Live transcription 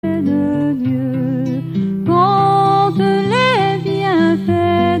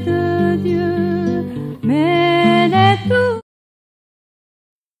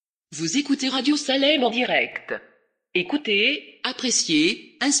Vous écoutez Radio Salem en direct. Écoutez,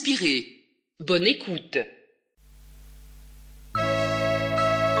 appréciez, inspirez. Bonne écoute.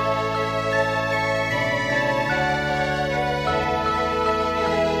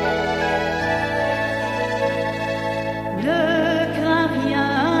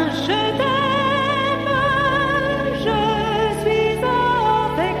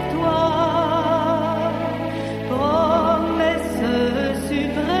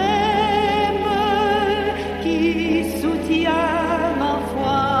 Qui soutient ma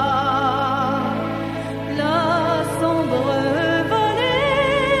foi.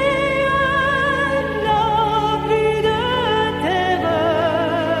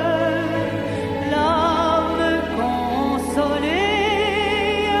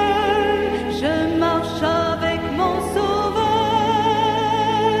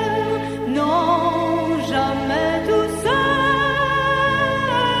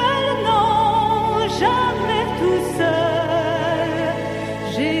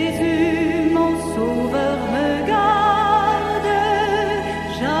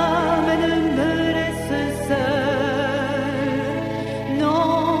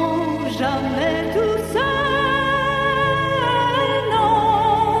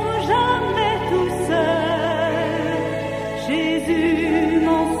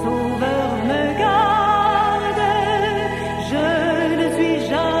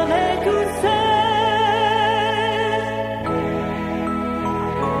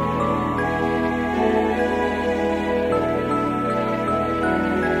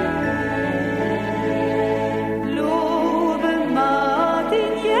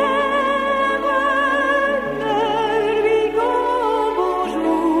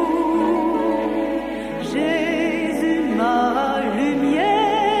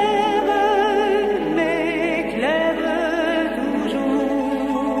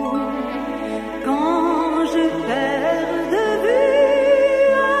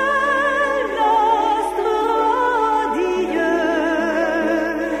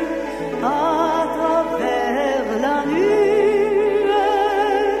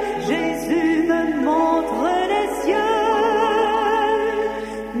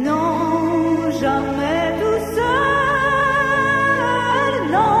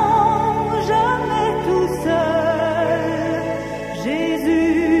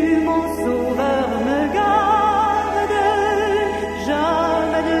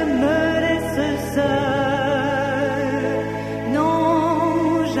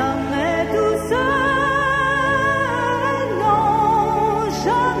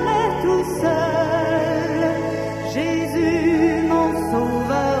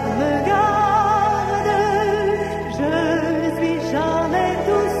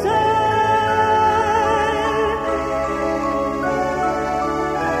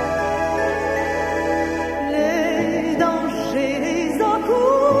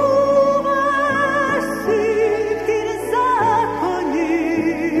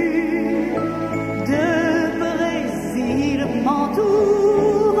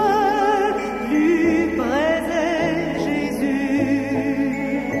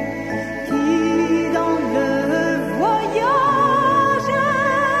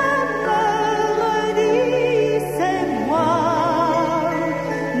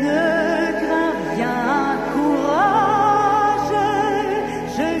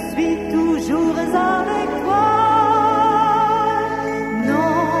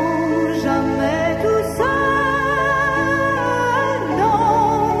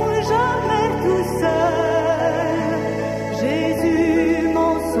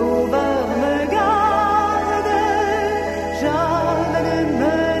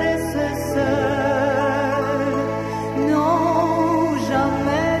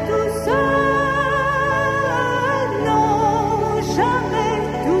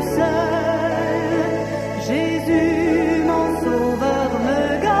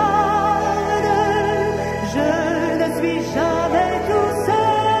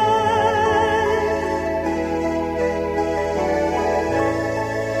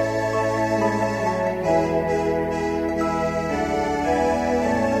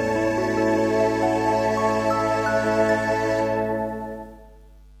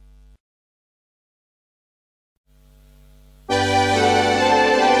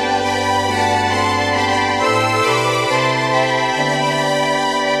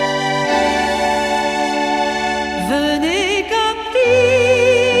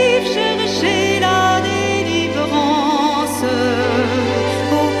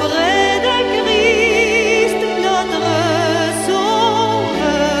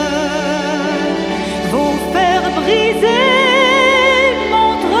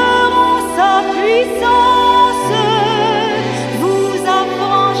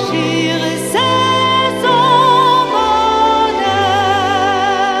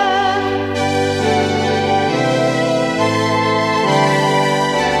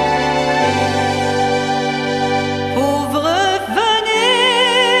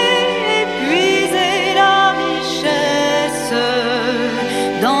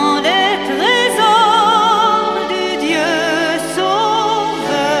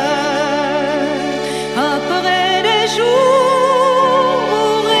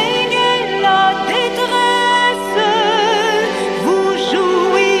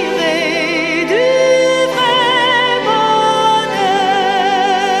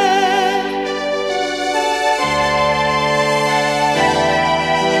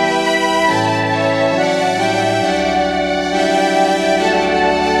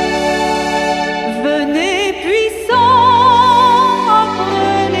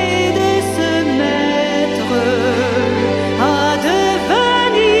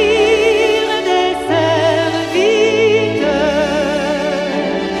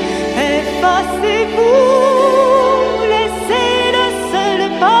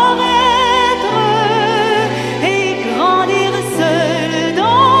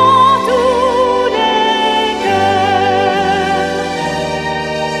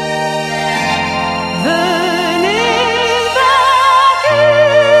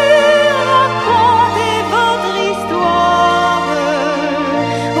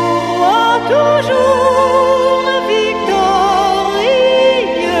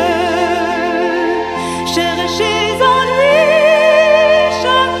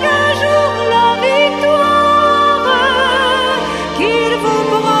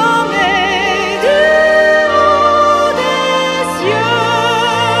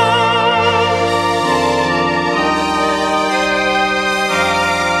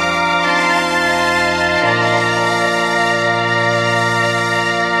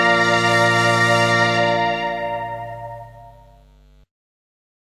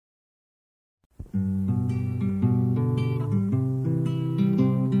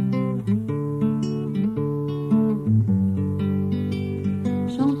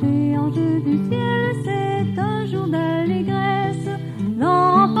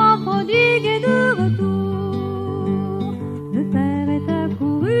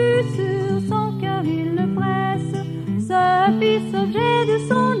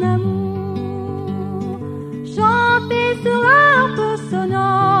 son amour. Chantez sur l'harpe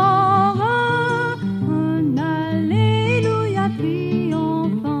sonore un alléluia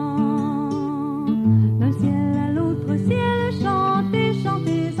triomphant. D'un ciel à l'autre ciel, chantez,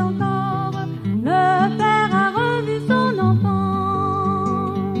 chantez encore. Le Père a revu son enfant.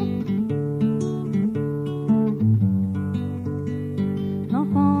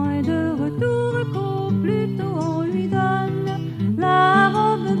 L'enfant est de retour, qu'au plus tôt on lui donne la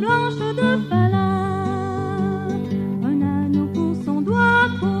robe blanche de Palin, un anneau pour son doigt,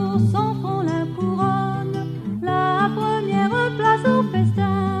 pour son front la couronne, la première place au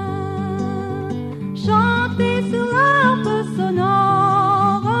festin. Chantez sur l'harpe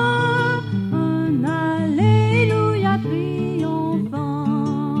sonore un alléluia triomphant.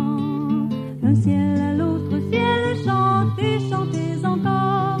 D'un ciel à l'autre ciel, chantez, chantez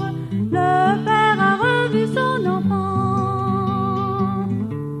encore. Le Père a revu son enfant.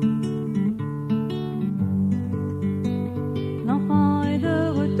 L'enfant est de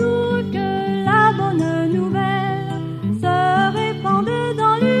retour, que la bonne nouvelle se répande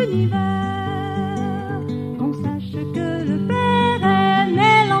dans l'univers. Qu'on sache que le Père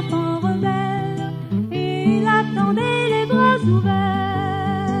aimait l'enfant rebelle et l'attendait les bras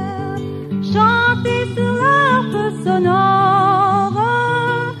ouverts. Chantez sur l'harpe sonore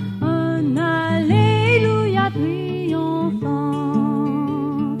un alléluia triomphant.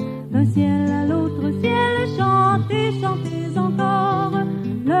 D'un ciel à l'autre ciel, chantez, chantez encore.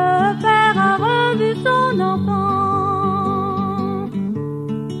 Le Père a revu son enfant.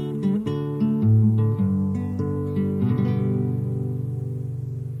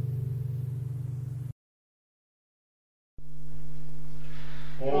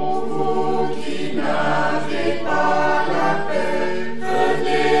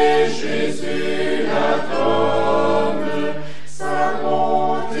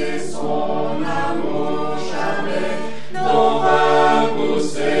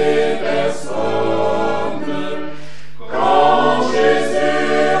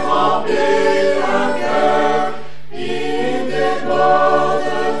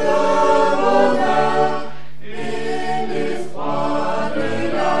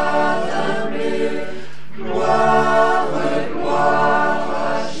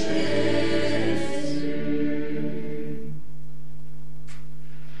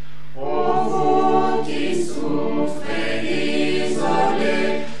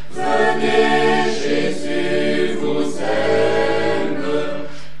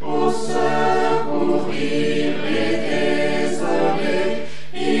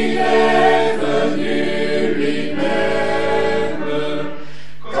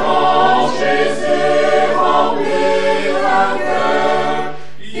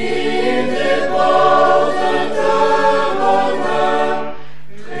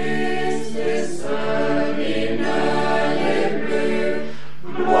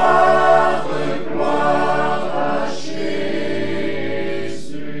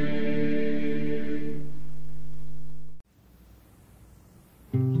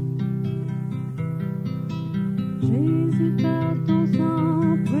 Jésus, par ton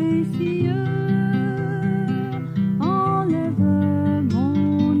sang précieux, enlève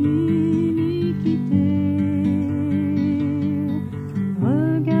mon iniquité.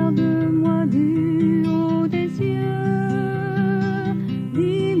 Regarde-moi du haut des cieux,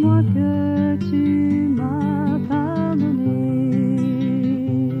 dis-moi que tu m'as pardonné.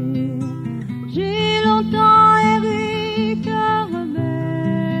 J'ai longtemps erré, cœur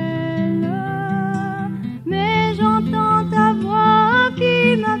rebelle, mais j'entends ta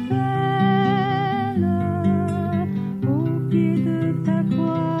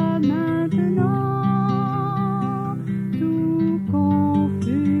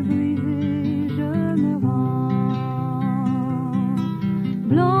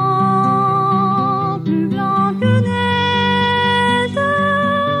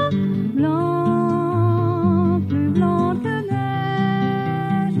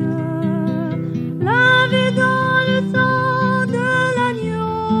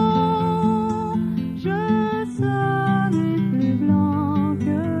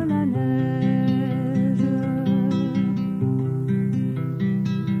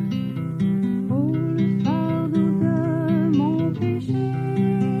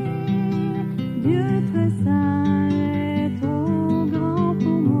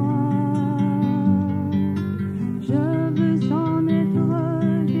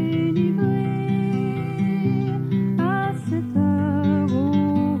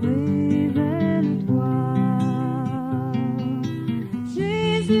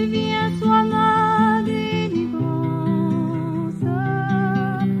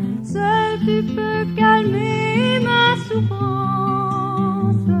calmer ma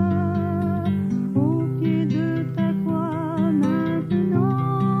souffrance. Au pied de ta croix maintenant,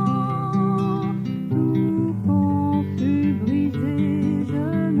 tout confus, brisé, je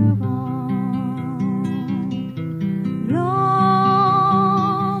me rends.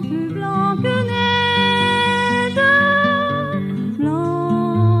 Blanc, plus blanc que neige, blanc,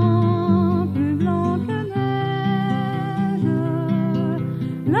 plus blanc que neige,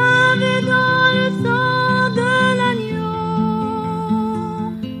 lavé dans le sang de l'agneau,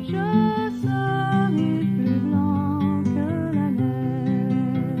 je serai plus blanc que la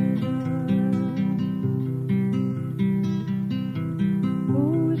neige.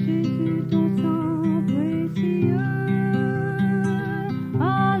 Oh Jésus, ton sang précieux a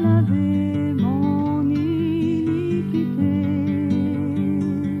lavé mon iniquité.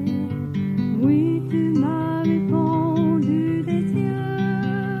 Oui, tu m'as répondu des cieux,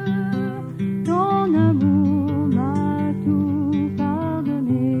 ton amour m'a tout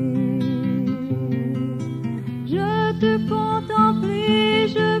pardonné. Je te contemple et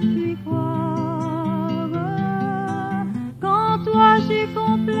je puis croire qu'en toi j'ai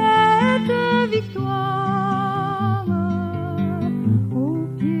complète victoire. Au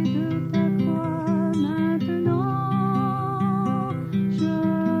pied de ta croix maintenant, je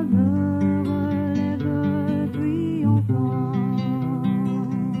me relève triomphant.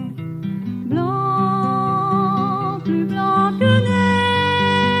 Blanc, plus blanc que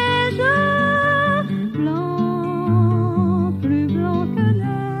neige, blanc, plus blanc que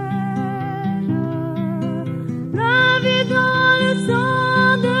neige, lavé dans le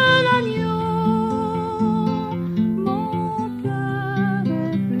sang de l'agneau, mon cœur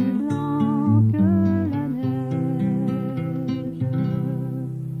est plus blanc que la neige.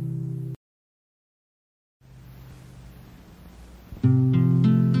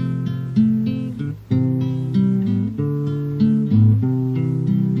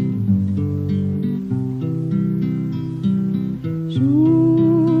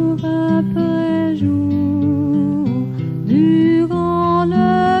 Jour après jour, durant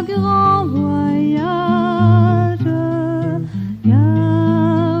le grand voyage,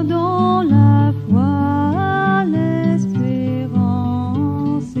 gardons la foi, l'espérance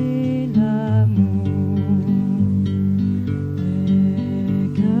et l'amour. Les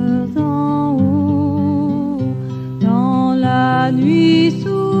cœurs en haut, dans la nuit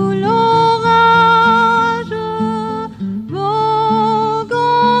sous l'orage, voguons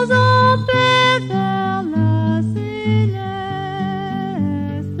en paix vers la céleste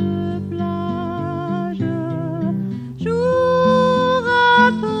plage. Jour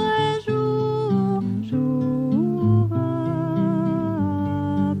après jour, jour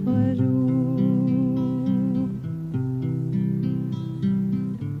après jour,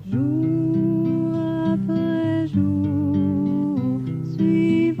 jour après jour,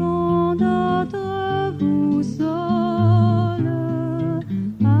 suivons notre boussole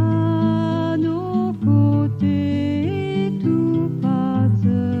à nos côtés, tout passe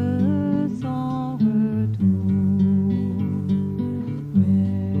sans retour. Mais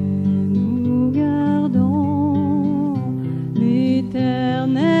nous gardons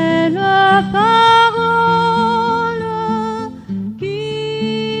l'éternelle parole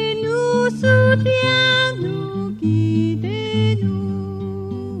qui nous soutient, nous guide et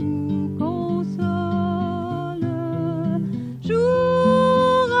nous console.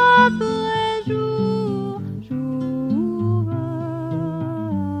 Jour après jour, jour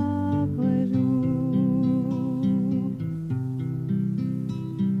après jour,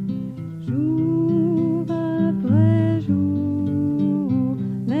 jour après jour,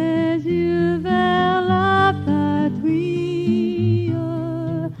 les yeux vers la patrie,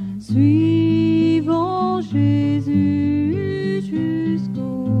 suivons Jésus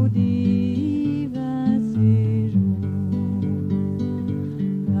jusqu'au divin séjour.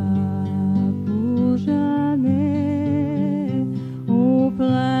 Là pour jamais, ô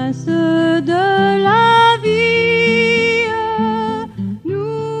prince de la vie,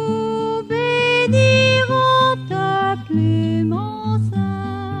 nous bénirons ta clémence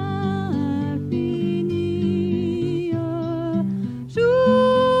infinie.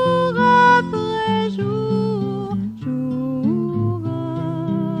 Jour après jour, jour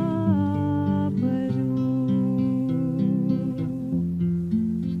après jour.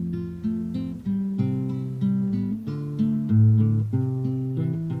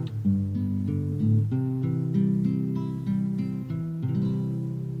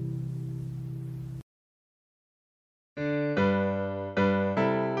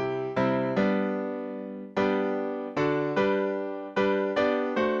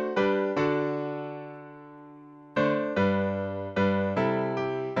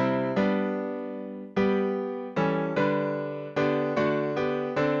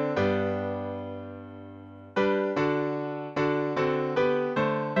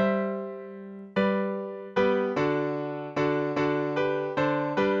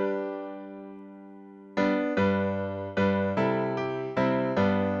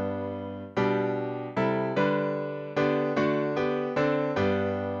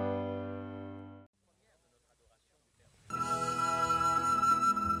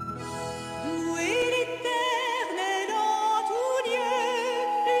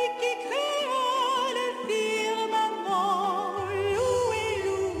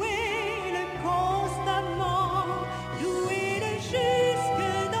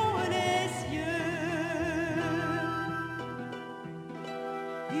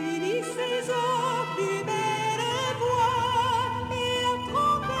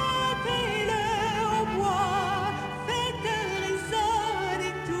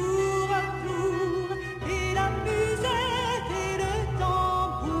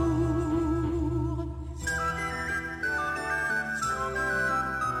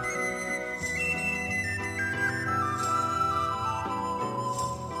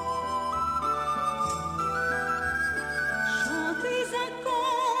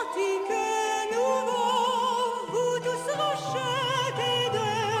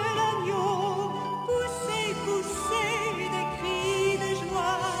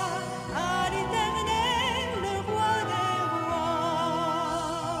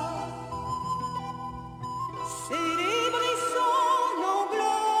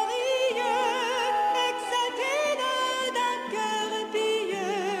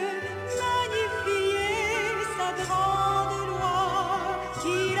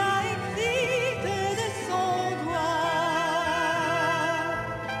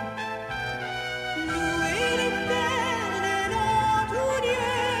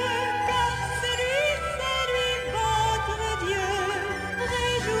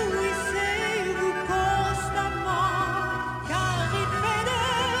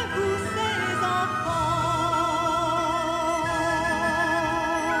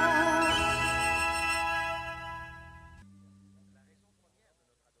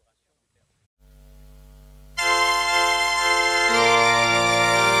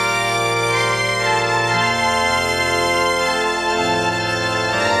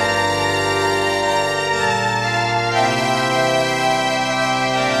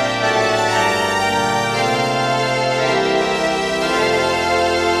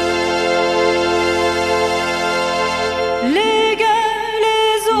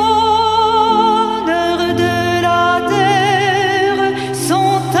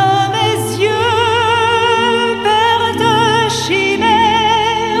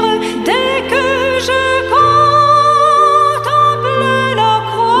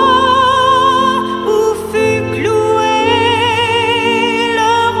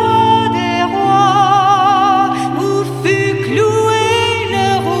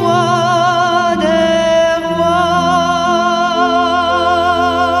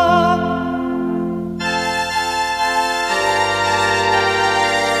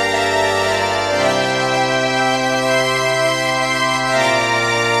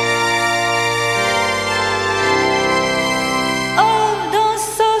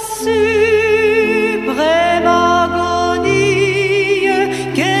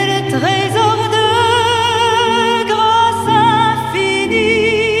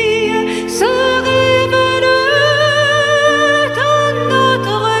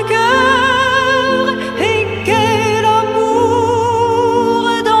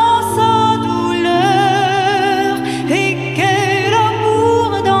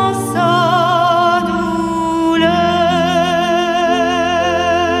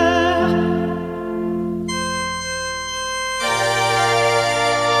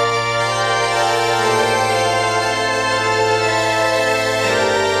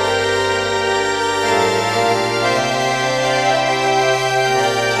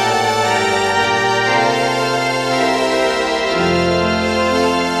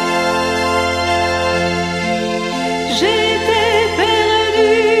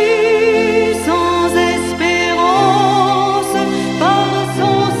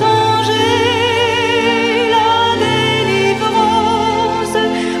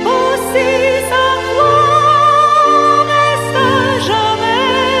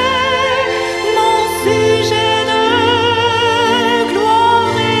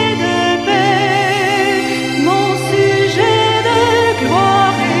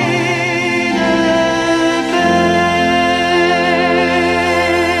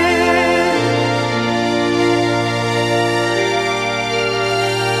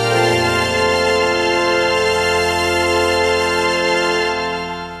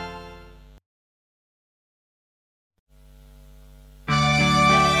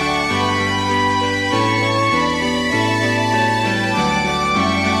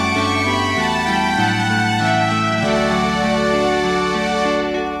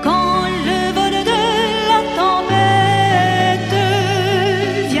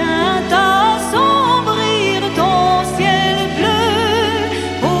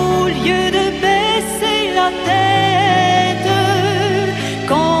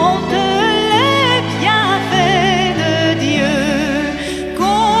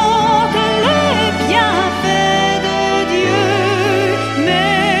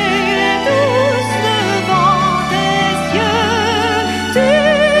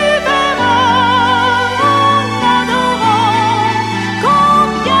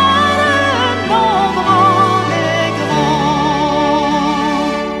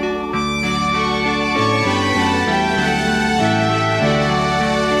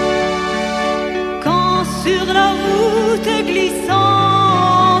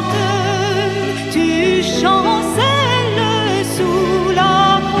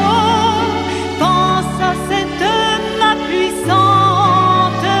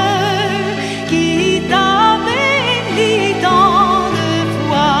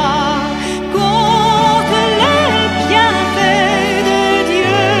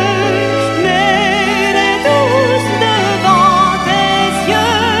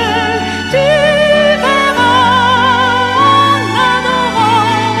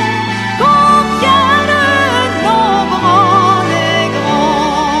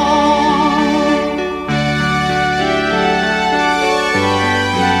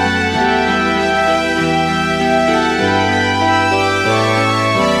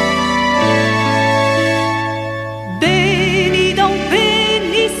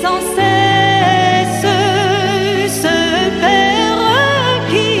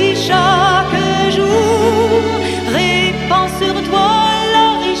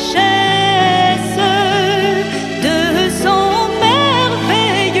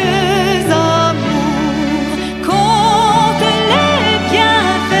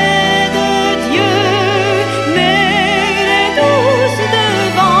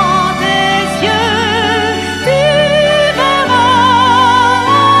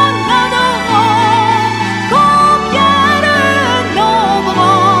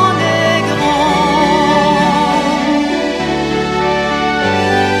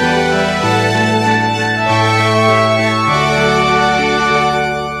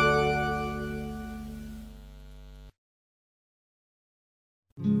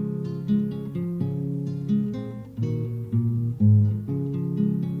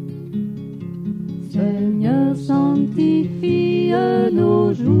 Seigneur, sanctifie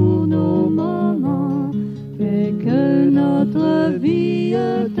nos jours, nos moments, fais que notre vie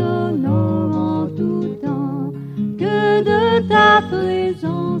t'honore en tout temps, que de ta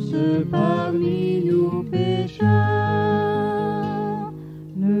présence parmi nous pécheurs,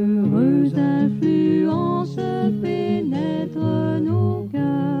 l'heureuse influence pénètre nos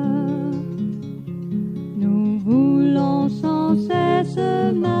cœurs. Nous voulons sans cesse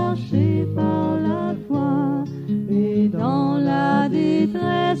marcher par la foi et dans la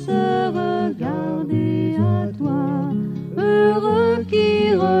détresse regarder à toi, heureux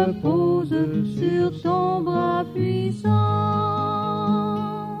qui repose sur ton bras puissant.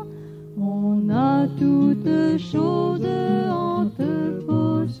 On a toutes choses en te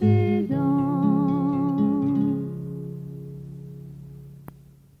possédant.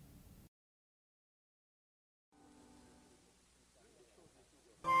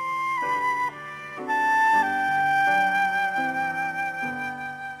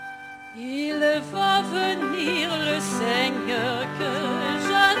 Il va venir le Seigneur que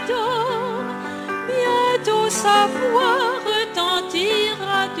j'adore, bientôt sa voix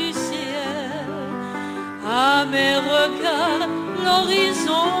retentira du ciel. À mes regards,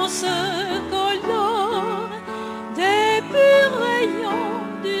 l'horizon se colore des purs rayons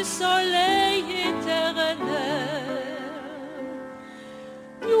du soleil éternel.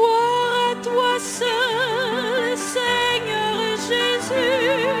 Gloire à toi seul, Seigneur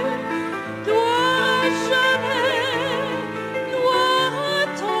Jésus, gloire à jamais, gloire à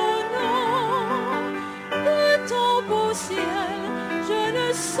ton nom. De ton beau ciel, je ne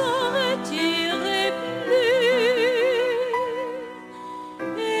sortirai plus.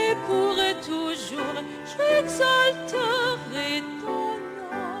 Et pour toujours, j'exalterai ton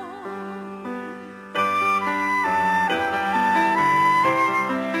nom.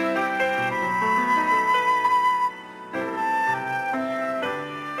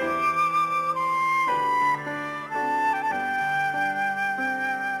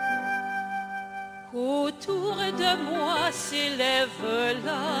 Autour de moi s'élève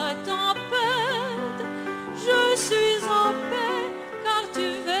la tempête. Je suis en paix car tu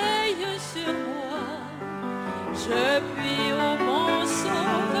veilles sur moi. Je puis au mon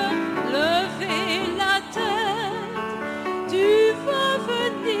sauveur lever la tête. Tu vas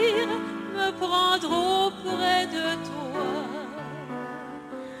venir me prendre auprès de toi.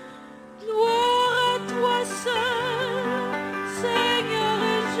 Gloire à toi seul, Seigneur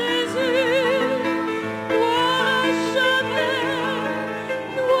Jésus.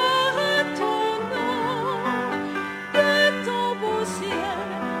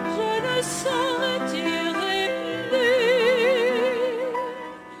 Sortirai plus,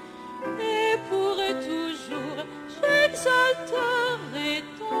 et pour toujours j'exalterai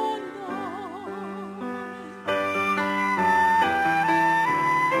ton nom.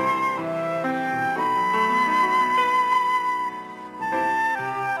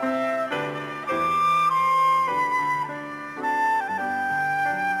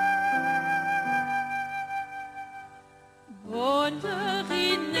 Bonheur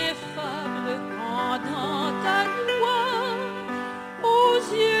ineffable quand dans ta gloire, aux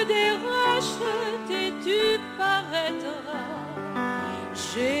yeux des rachetés tu paraîtras.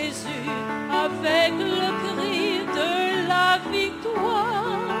 Jésus, avec le cri de la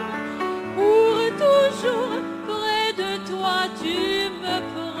victoire, pour toujours près de toi tu me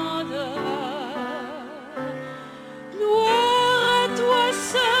prendras. Gloire à toi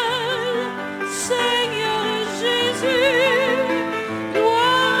seul, Seigneur Jésus.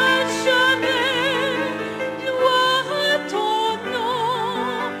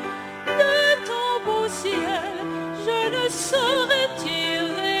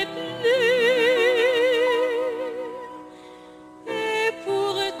 Sortirai plus, et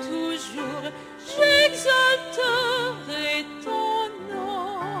pour toujours j'exalterai ton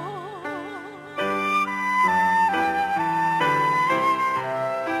nom.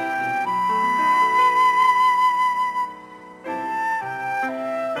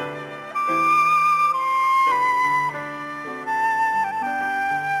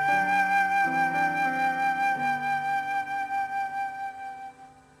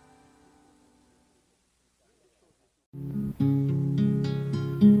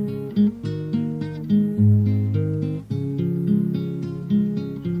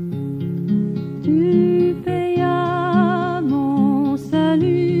 Tu payas mon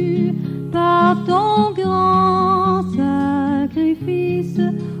salut par ton grand sacrifice,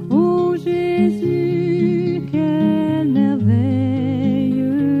 ô Jésus, quel merveilleux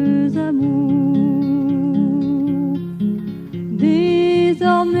amour.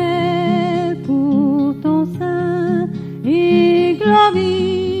 Désormais pour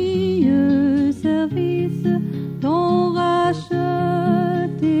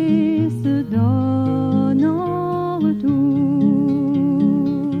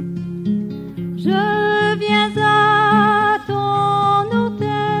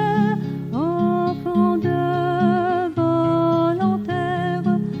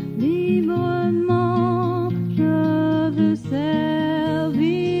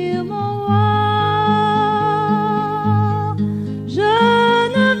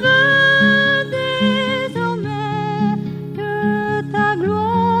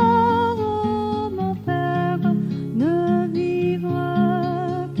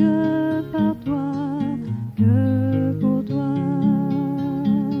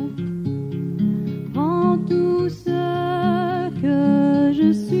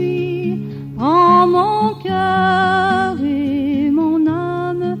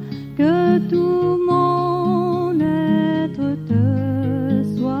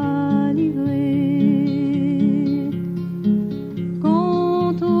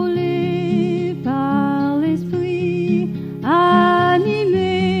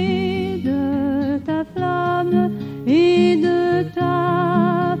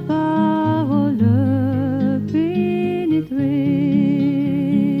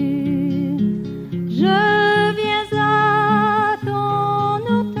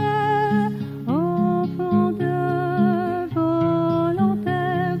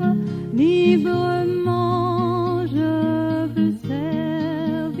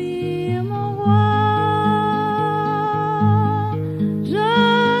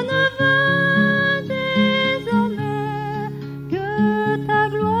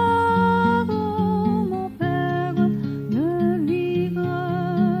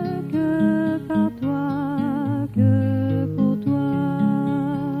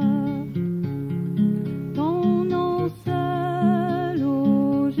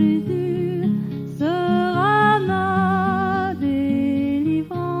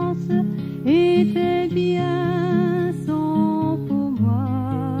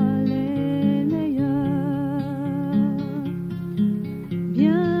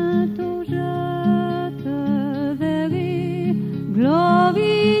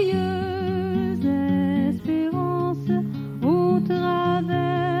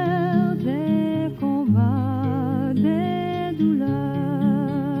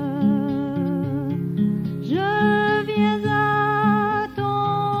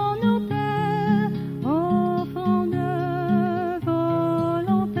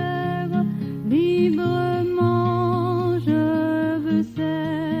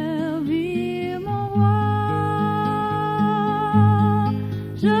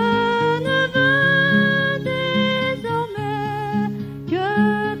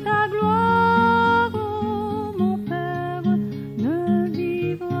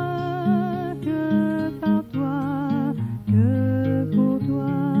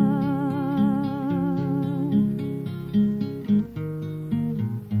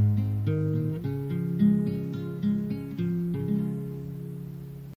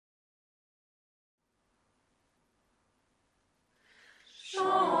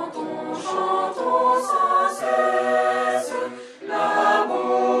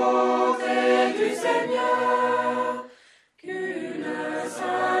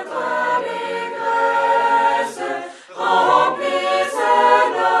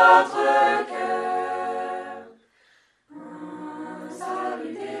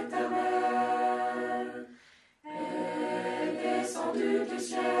descendu du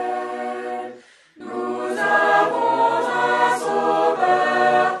ciel. Nous avons un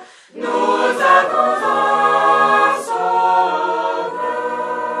sauveur, nous avons un sauveur.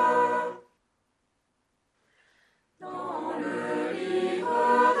 Dans le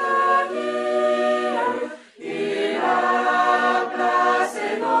livre de vie, il a placé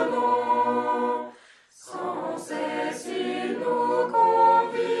nos noms. Sans cesse il nous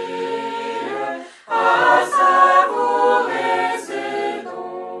convie à savourer ses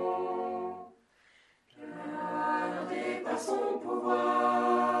dons. Gardés par son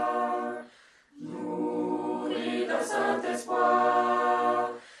pouvoir, nourris d'un saint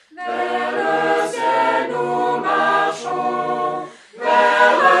espoir, vers le ciel nous marchons,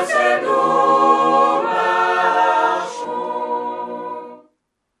 vers le ciel nous marchons.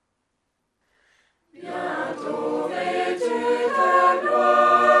 Bientôt vêtus de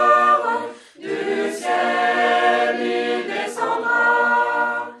gloire, du ciel il descendra,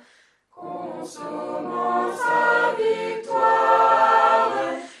 consommant sa victoire,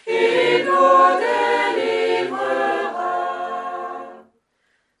 il nous délivrera.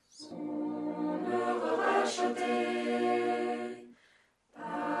 Son œuvre rachetée,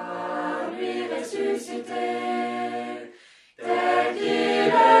 par lui ressuscité, tel qu'il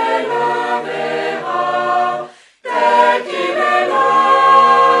est le verra, tel qu'il est le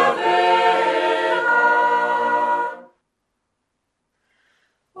verra.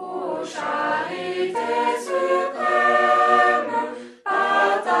 Ô charité suprême,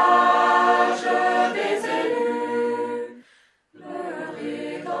 partage des élus, le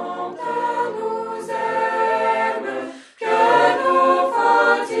Rédempteur nous aime, que nous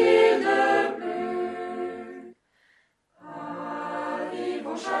faut-il de plus?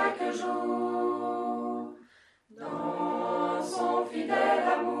 Vivons chaque jour dans son fidèle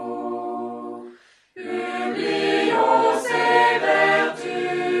amour. Publions ses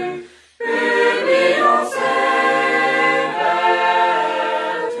vertus, publions ses vertus.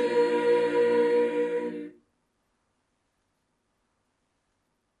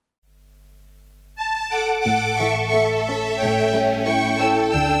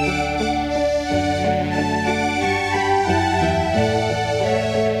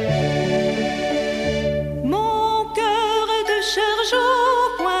 Mon cœur de charge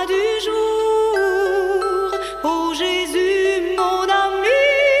au point du jour. Ô Jésus, mon ami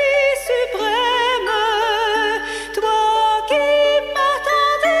suprême, toi qui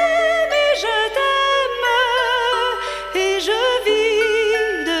m'attendais, mais je t'aime, et je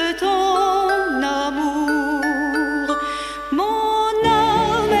vis de ton amour.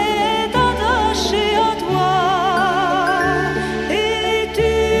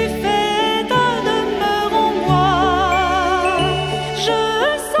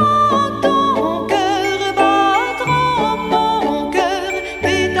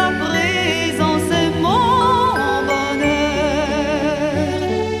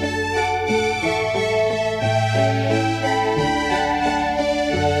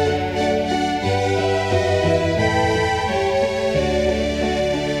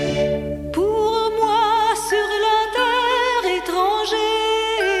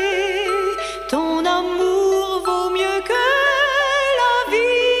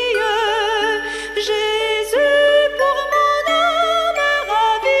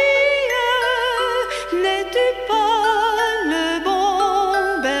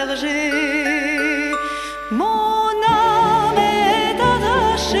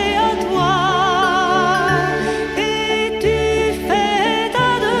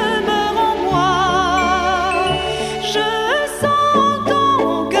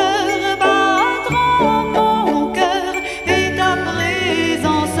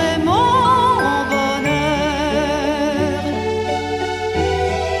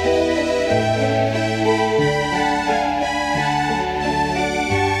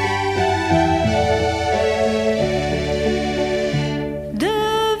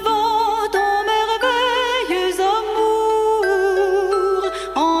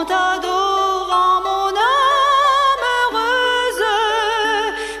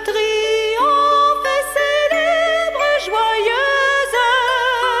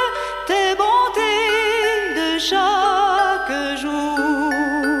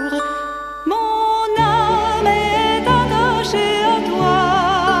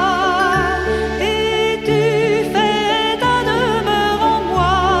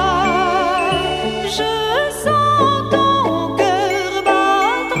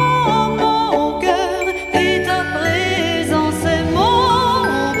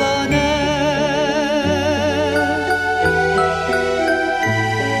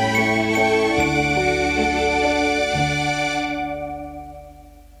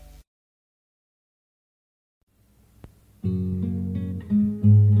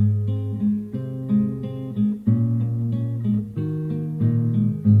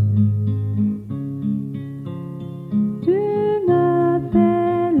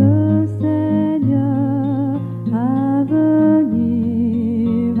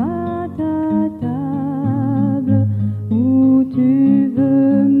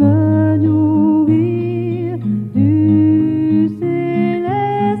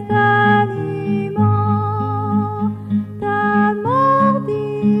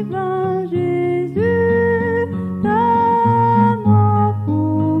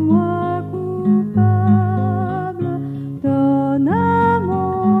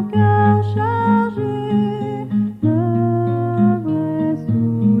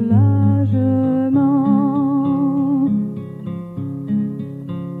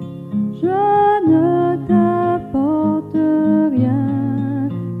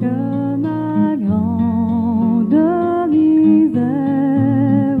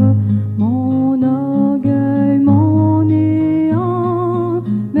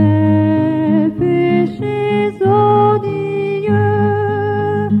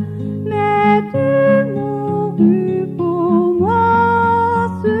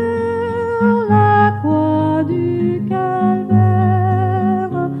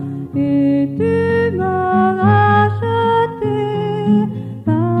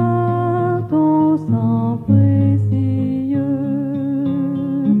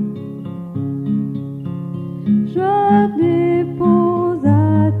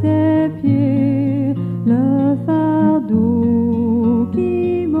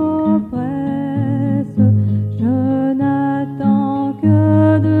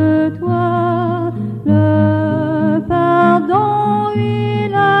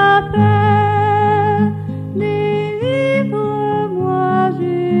 paix. Délivre-moi,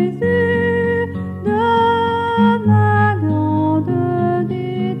 Jésus, de ma grande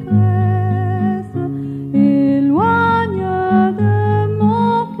détresse. Éloigne de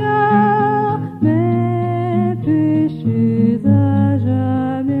mon cœur mes péchés à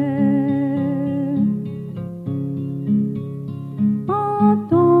jamais. En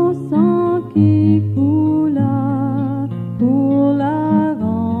ton sang qui coula pour la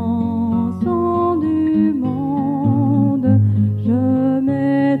rançon du monde, je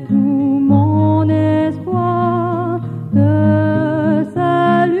mets tout mon espoir de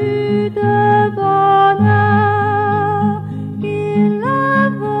salut, de bonheur, qu'il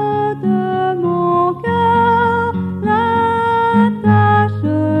lave de mon cœur la tache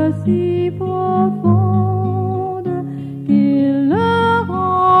si profonde, qu'il le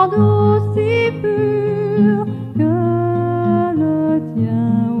rende aussi pur que le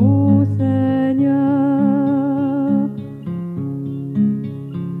tien, ô Seigneur.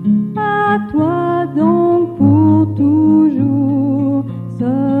 À toi donc pour toujours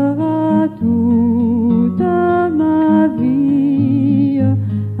sera toute ma vie.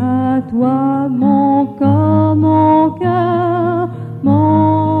 À toi mon corps, mon cœur,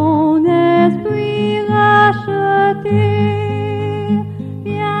 mon esprit racheté.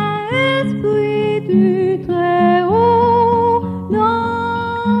 Viens, Esprit du Très-Haut,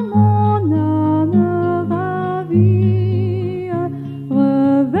 dans mon âme ravie.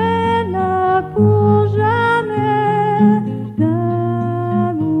 Revêt-la pour jamais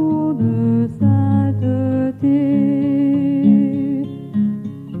d'amour, de sainteté.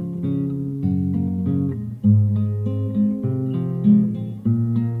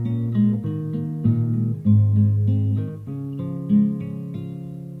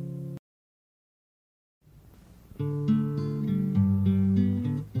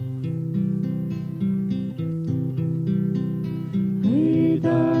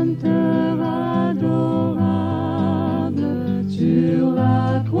 Rédempteur adorable, sur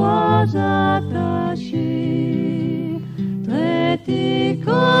la croix attaché, traité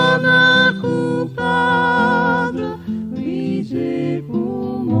comme un coupable, brisé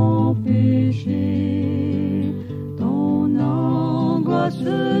pour mon péché. Ton angoisse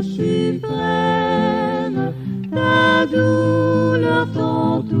suprême, ta douleur,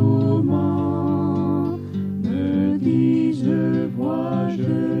 ton tourment, me dis, je vois,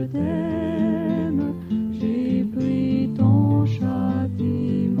 je t'aime, j'ai pris ton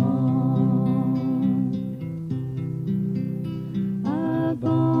châtiment.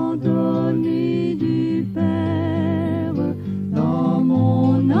 Abandonné du Père, dans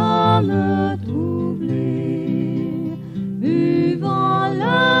mon âme troublée, buvant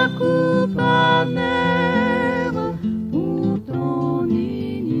la coupe amère pour ton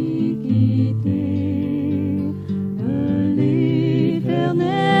iniquité, de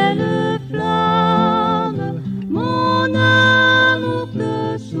l'éternelle flamme, mon amour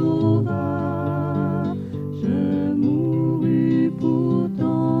te sauva. Je mourus pour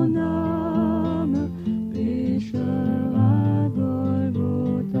ton âme, pécheur à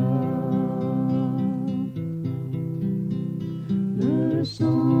Golgotha. Le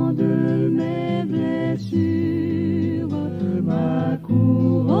sang de mes blessures, ma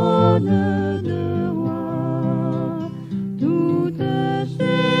couronne de roi, toutes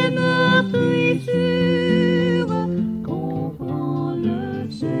ces meurtrissures, comprends le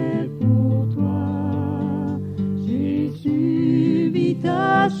ciel pour toi. J'ai subi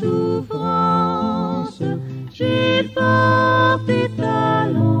ta souffrance, j'ai porté ta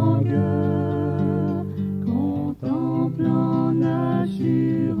longueur, contemple en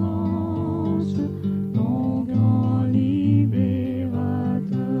assurance ton grand libérateur.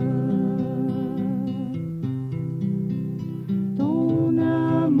 Ton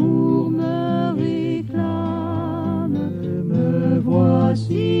amour me réclame, me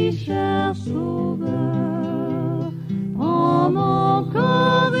voici, cher Sauveur. Prends mon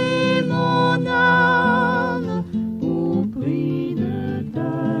corps et mon âme pour prier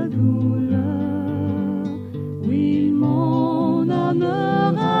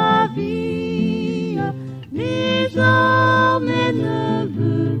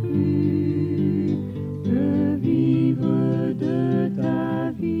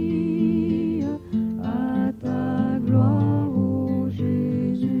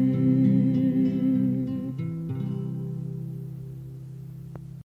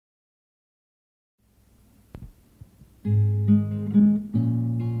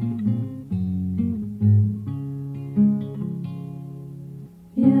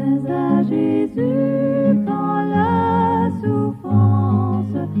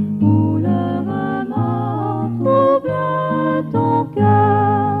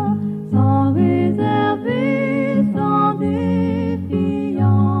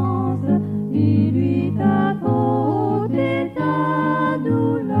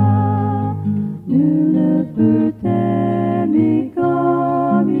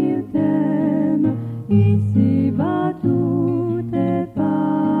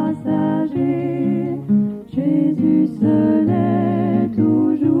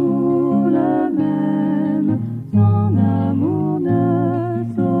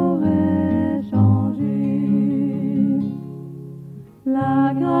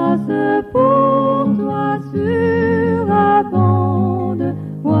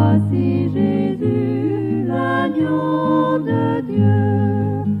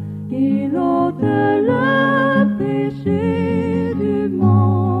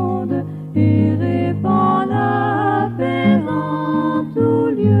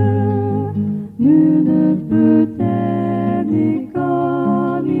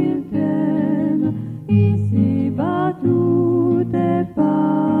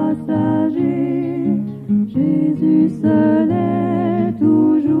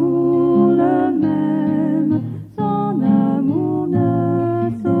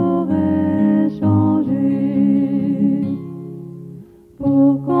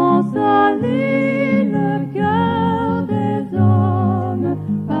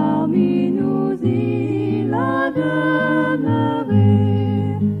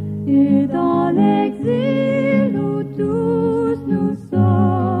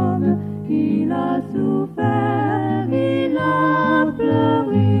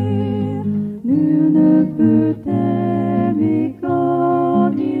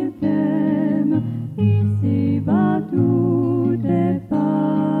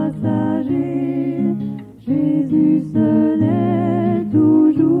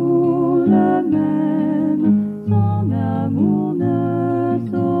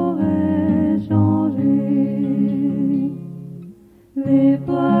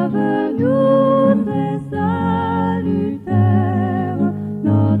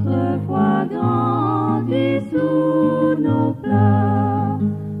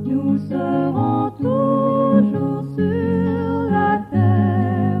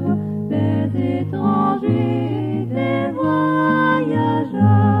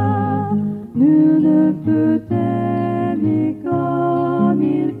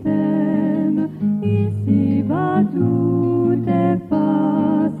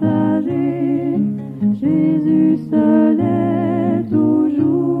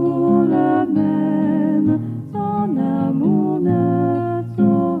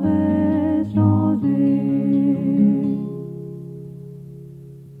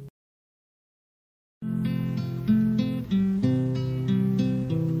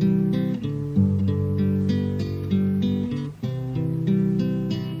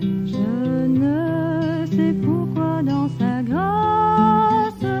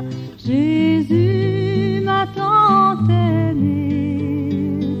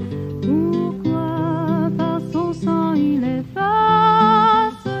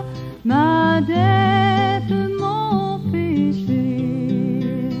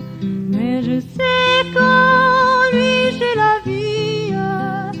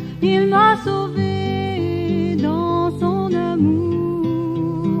il m'a sauvé dans son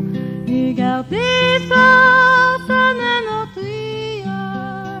amour et gardé par sa main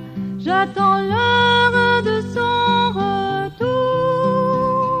meurtrière. J'attends l'heure de son retour.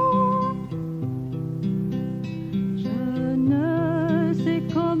 Je ne sais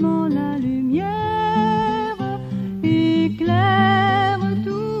comment la lumière éclaire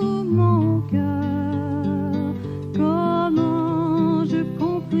tout mon cœur, comment je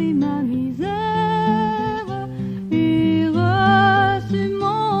compris ma misère et reçu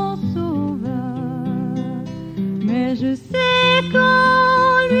mon sauveur. Mais je sais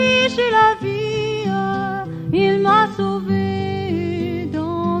qu'en lui j'ai la vie, il m'a sauvé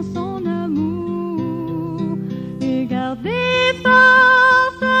dans son amour et gardé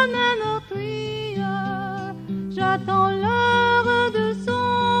par sa main meurtrière. J'attends l'heure de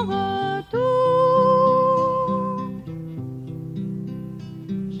son retour.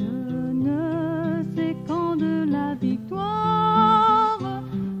 Je ne sais quand de la victoire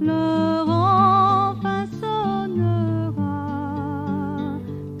l'heure enfin sonnera,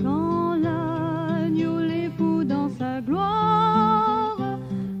 quand l'agneau l'époux dans sa gloire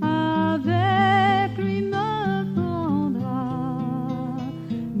avec lui me prendra.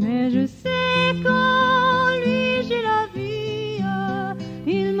 Mais je sais qu'en lui j'ai la vie,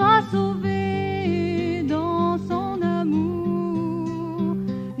 il m'a sauvé dans son amour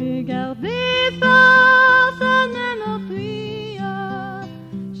et gardé par sa main meurtrière.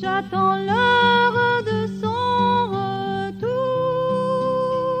 J'attends l'heure de son retour.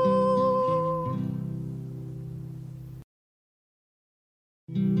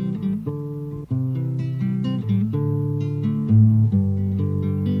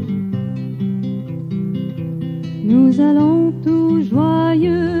 Nous allons tout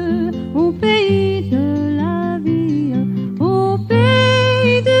joyeux au pays de la vie, au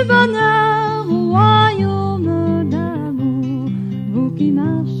pays du bonheur, au royaume d'amour. Vous qui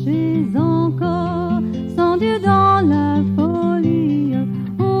marchez encore sans Dieu dans la folie,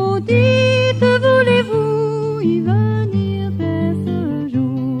 oh dites, voulez-vous y venir dès ce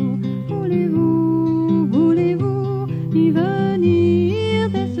jour? Voulez-vous y venir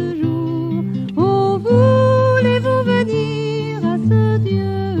dès ce jour? Oh, voulez-vous venir à ce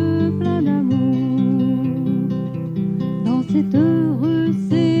Dieu plein d'amour? Dans cet heureux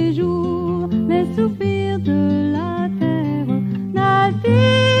séjour, les soupirs de la terre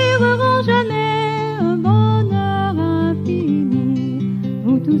n'altéreront jamais un bonheur infini.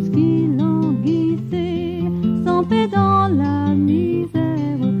 Vous tous qui languissez sans paix dans la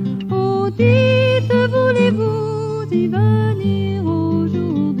misère, oh dites, voulez-vous y venir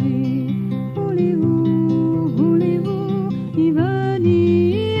aujourd'hui? Voulez-vous y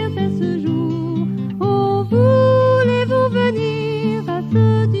venir dès ce jour? Oh, voulez-vous venir à ce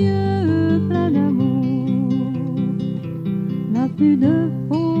Dieu plein d'amour? N'a plus de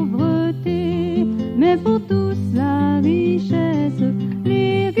pauvreté, mais pour tous la richesse,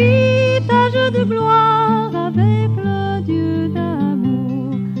 l'héritage de gloire avec le Dieu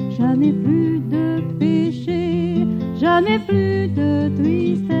d'amour. Jamais plus de péché, jamais plus de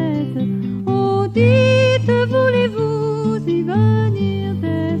tristesse.